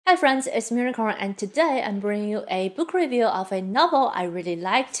Hi friends, it's Miracle and today I'm bringing you a book review of a novel I really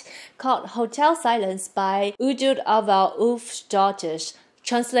liked called Hotel Silence by Auður Ava Ólafsdóttir,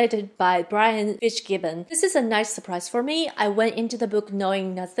 translated by FitzGibbon. This is a nice surprise for me. I went into the book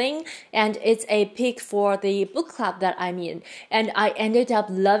knowing nothing, and it's a pick for the book club that I'm in, and I ended up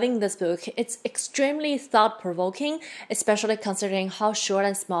loving this book. It's extremely thought-provoking, especially considering how short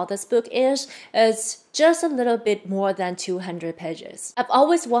and small this book is. It's just a little bit more than 200 pages. I've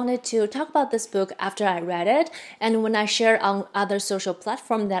always wanted to talk about this book after I read it, and when I shared on other social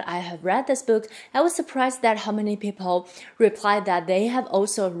platforms that I have read this book, I was surprised at how many people replied that they have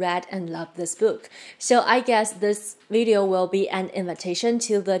also read and loved this book. So I guess this video will be an invitation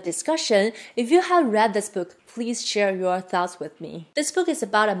to the discussion. If you have read this book, please share your thoughts with me. This book is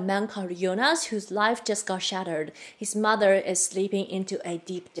about a man called Jonas whose life just got shattered. His mother is slipping into a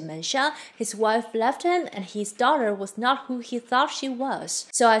deep dementia, his wife left him, and his daughter was not who he thought she was.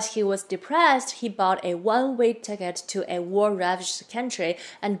 So as he was depressed, he bought a one-way ticket to a war-ravaged country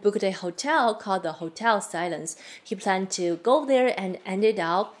and booked a hotel called the Hotel Silence. He planned to go there and ended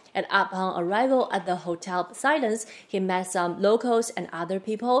up and upon arrival at the Hotel Silence, he met some locals and other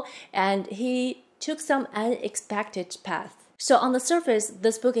people, and he took some unexpected path. So on the surface,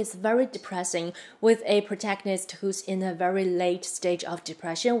 this book is very depressing, with a protagonist who's in a very late stage of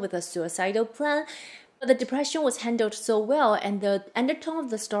depression with a suicidal plan. But the depression was handled so well, and the undertone of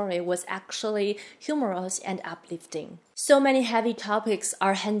the story was actually humorous and uplifting. So many heavy topics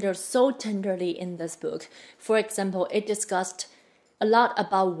are handled so tenderly in this book. For example, it discussed a lot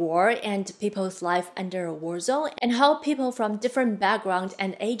about war and people's life under a war zone, and how people from different backgrounds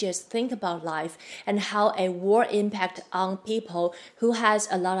and ages think about life, and how a war impact on people who has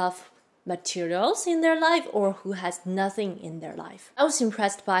a lot of materials in their life or who has nothing in their life. I was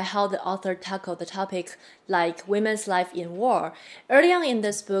impressed by how the author tackled the topic like women's life in war. Early on in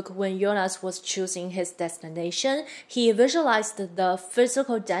this book, when Jonas was choosing his destination, he visualized the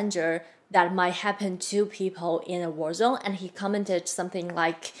physical danger that might happen to people in a war zone, and he commented something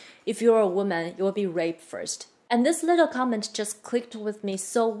like, if you're a woman, you will be raped first. And this little comment just clicked with me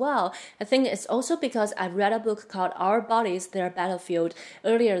so well. I think it's also because I read a book called Our Bodies, Their Battlefield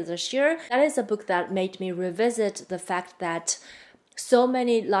earlier this year. That is a book that made me revisit the fact that so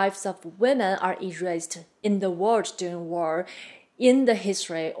many lives of women are erased in the world during war, in the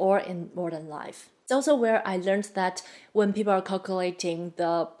history, or in modern life. It's also where I learned that when people are calculating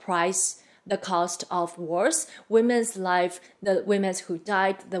the cost of wars, women's life, the women who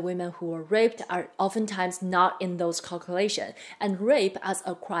died, the women who were raped are oftentimes not in those calculations. And rape as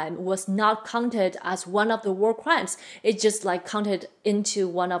a crime was not counted as one of the war crimes. It just counted into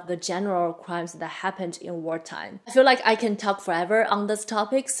one of the general crimes that happened in wartime. I feel like I can talk forever on this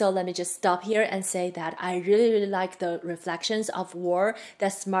topic, so let me just stop here and say that I really like the reflections of war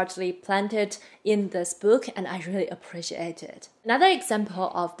that's smartly planted in this book, and I really appreciate it. Another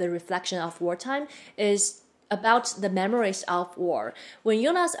example of the reflection of wartime is about the memories of war. When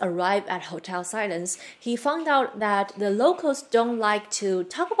Jonas arrived at Hotel Silence, he found out that the locals don't like to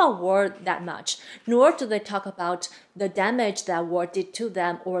talk about war that much, nor do they talk about the damage that war did to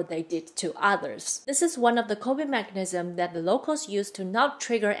them or they did to others. This is one of the coping mechanisms that the locals use to not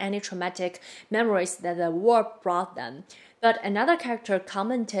trigger any traumatic memories that the war brought them. But another character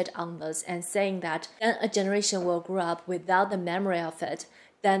commented on this and saying that then a generation will grow up without the memory of it,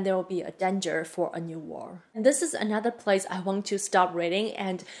 then there will be a danger for a new war. And this is another place I want to stop reading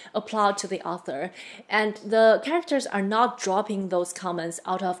and applaud to the author. And the characters are not dropping those comments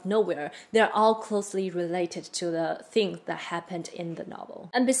out of nowhere. They're all closely related to the things that happened in the novel.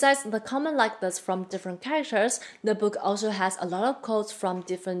 And besides the comment like this from different characters, the book also has a lot of quotes from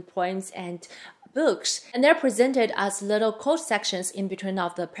different points and books, and they're presented as little quote sections in between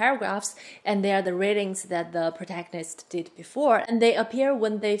of the paragraphs, and they are the readings that the protagonist did before, and they appear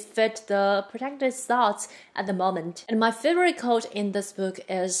when they fit the protagonist's thoughts at the moment. And my favorite quote in this book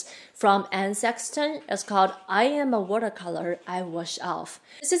is from Anne Sexton. It's called, "I am a watercolor I wash off."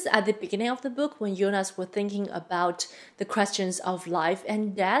 This is at the beginning of the book when Jonas was thinking about the questions of life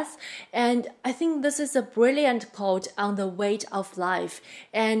and death, and I think this is a brilliant quote on the weight of life,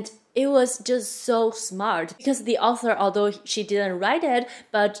 and it was just so smart because the author, although she didn't write it,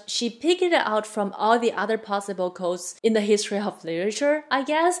 but she picked it out from all the other possible quotes in the history of literature, I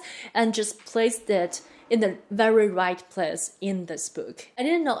guess, and just placed it in the very right place in this book. I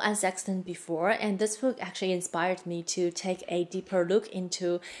didn't know Anne Sexton before, and this book actually inspired me to take a deeper look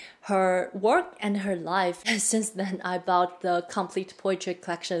into her work and her life. And since then, I bought the complete poetry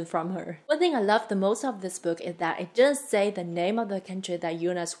collection from her. One thing I love the most of this book is that it doesn't say the name of the country that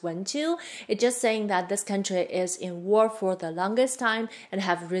Jonas went to. It's just saying that this country is in war for the longest time and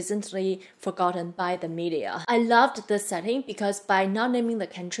have recently forgotten by the media. I loved this setting because by not naming the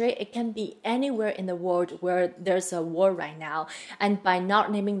country, it can be anywhere in the world where there's a war right now. And by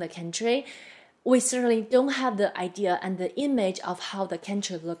not naming the country, we certainly don't have the idea and the image of how the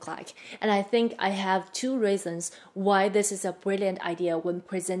country look like. And I think I have two reasons why this is a brilliant idea when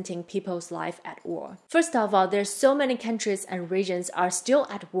presenting people's life at war. First of all, there's so many countries and regions are still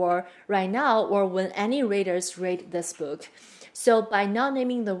at war right now or when any readers read this book. So by not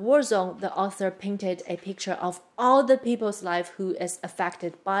naming the war zone, the author painted a picture of all the people's life who is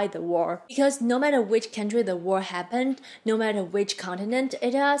affected by the war. Because no matter which country the war happened, no matter which continent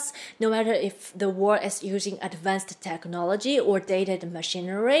it is, no matter if the war is using advanced technology or dated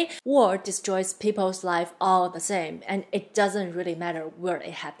machinery, war destroys people's life all the same, and it doesn't really matter where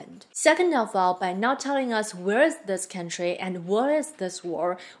it happened. Second of all, by not telling us where is this country and what is this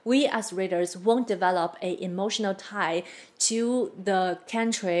war, we as readers won't develop an emotional tie to the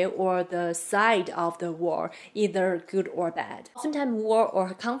country or the side of the war, either good or bad. Oftentimes, war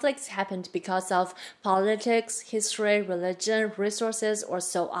or conflicts happened because of politics, history, religion, resources, or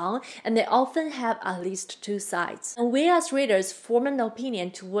so on, and they often have at least two sides. And we as readers form an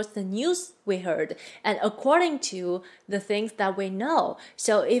opinion towards the news we heard, and according to the things that we know.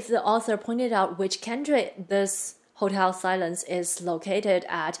 So if the author pointed out which country this Hotel Silence is located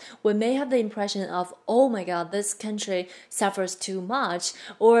at, we may have the impression of, oh my god, this country suffers too much,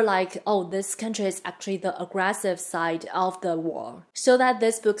 or like, oh, this country is actually the aggressive side of the war. So that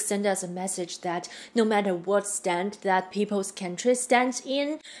this book sends us a message that no matter what stand that people's country stands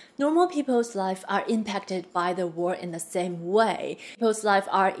in, normal people's life are impacted by the war in the same way. People's life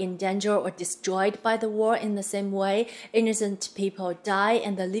are in danger or destroyed by the war in the same way. Innocent people die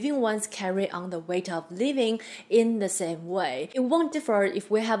and the living ones carry on the weight of living in the same way. It won't differ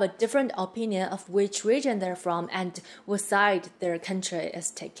if we have a different opinion of which region they're from and what side their country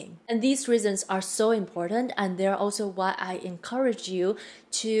is taking. And these reasons are so important, and they're also why I encourage you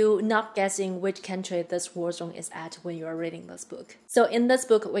to not guessing which country this war zone is at when you are reading this book. So in this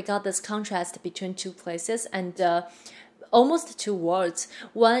book, we got this contrast between two places and almost two words.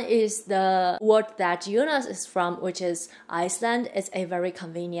 One is the word that Jonas is from, which is Iceland. It's a very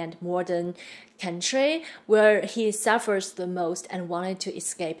convenient modern country where he suffers the most and wanted to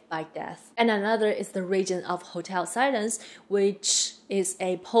escape by death. And another is the region of Hotel Silence, which is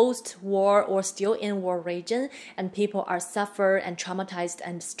a post-war or still in war region, and people are suffer and traumatized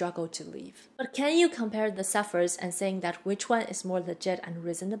and struggle to live. But can you compare the sufferers and saying that which one is more legit and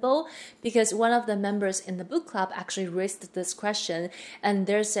reasonable? Because one of the members in the book club actually raised this question, and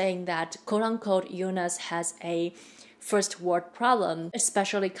they're saying that quote-unquote Jonas has a first world problem,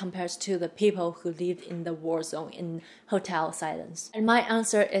 especially compared to the people who lived in the war zone in Hotel Silence. And my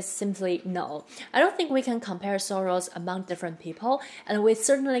answer is simply no. I don't think we can compare sorrows among different people, and we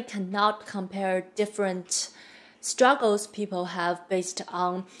certainly cannot compare different struggles people have based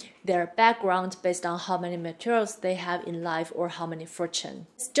on their background, based on how many materials they have in life or how many fortune.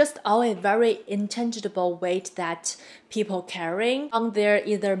 It's just all a very intangible weight that people carrying on there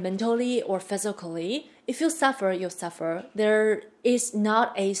either mentally or physically. If you suffer, you suffer. There is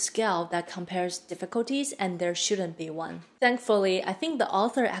not a scale that compares difficulties, and there shouldn't be one. Thankfully, I think the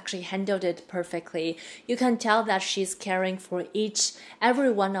author actually handled it perfectly. You can tell that she's caring for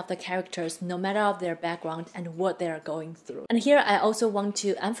every one of the characters, no matter of their background and what they are going through. And here I also want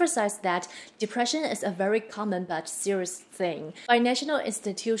to emphasize that depression is a very common but serious thing. By national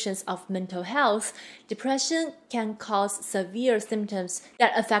institutions of mental health, depression can cause severe symptoms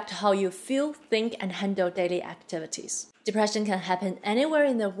that affect how you feel, think, and handle daily activities. Depression can happen anywhere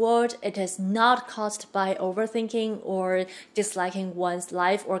in the world. It is not caused by overthinking or disliking one's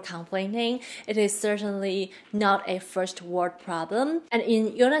life or complaining. It is certainly not a first world problem. And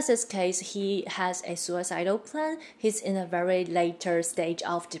in Jonas's case, he has a suicidal plan. He's in a very later stage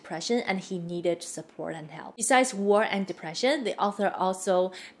of depression and he needed support and help. Besides war and depression, the author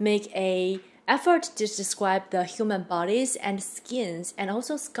also make a effort to describe the human bodies and skins and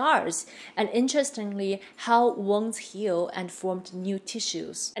also scars, and interestingly, how wounds heal and formed new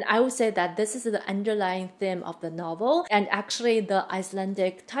tissues. And I would say that this is the underlying theme of the novel, and actually the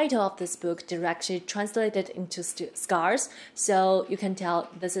Icelandic title of this book directly translated into scars, so you can tell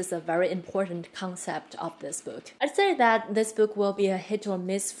this is a very important concept of this book. I'd say that this book will be a hit or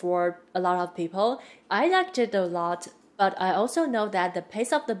miss for a lot of people. I liked it a lot, but I also know that the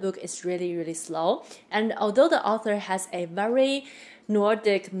pace of the book is really slow, and although the author has a very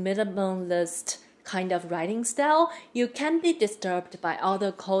Nordic minimalist kind of writing style, you can be disturbed by all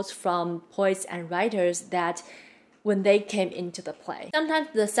the quotes from poets and writers that when they came into the play. Sometimes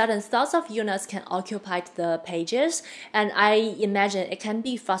the sudden thoughts of Jonas can occupy the pages, and I imagine it can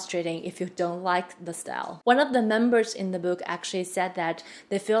be frustrating if you don't like the style. One of the members in the book actually said that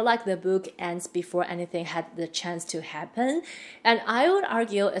they feel like the book ends before anything had the chance to happen, and I would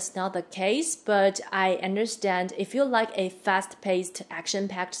argue it's not the case, but I understand if you like a fast-paced,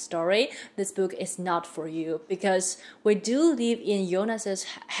 action-packed story, this book is not for you, because we do live in Jonas's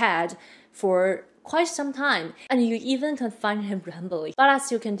head for quite some time, and you even can find him rambling. But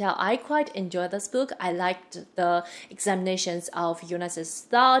as you can tell, I quite enjoyed this book. I liked the examinations of Jonas's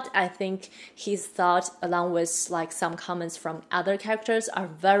thought. I think his thought, along with like some comments from other characters, are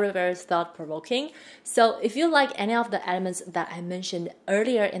very thought-provoking. So if you like any of the elements that I mentioned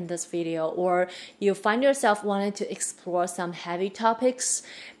earlier in this video, or you find yourself wanting to explore some heavy topics,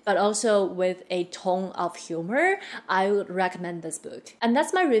 but also with a tone of humor, I would recommend this book. And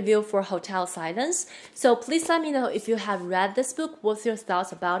that's my review for Hotel Silence. So please let me know if you have read this book, what's your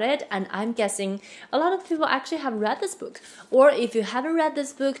thoughts about it, and I'm guessing a lot of people actually have read this book. Or if you haven't read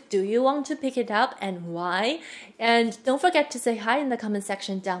this book, do you want to pick it up and why? And don't forget to say hi in the comment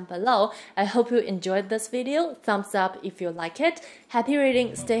section down below. I hope you enjoyed this video. Thumbs up if you like it. Happy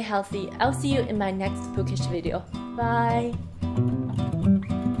reading, stay healthy. I'll see you in my next bookish video. Bye!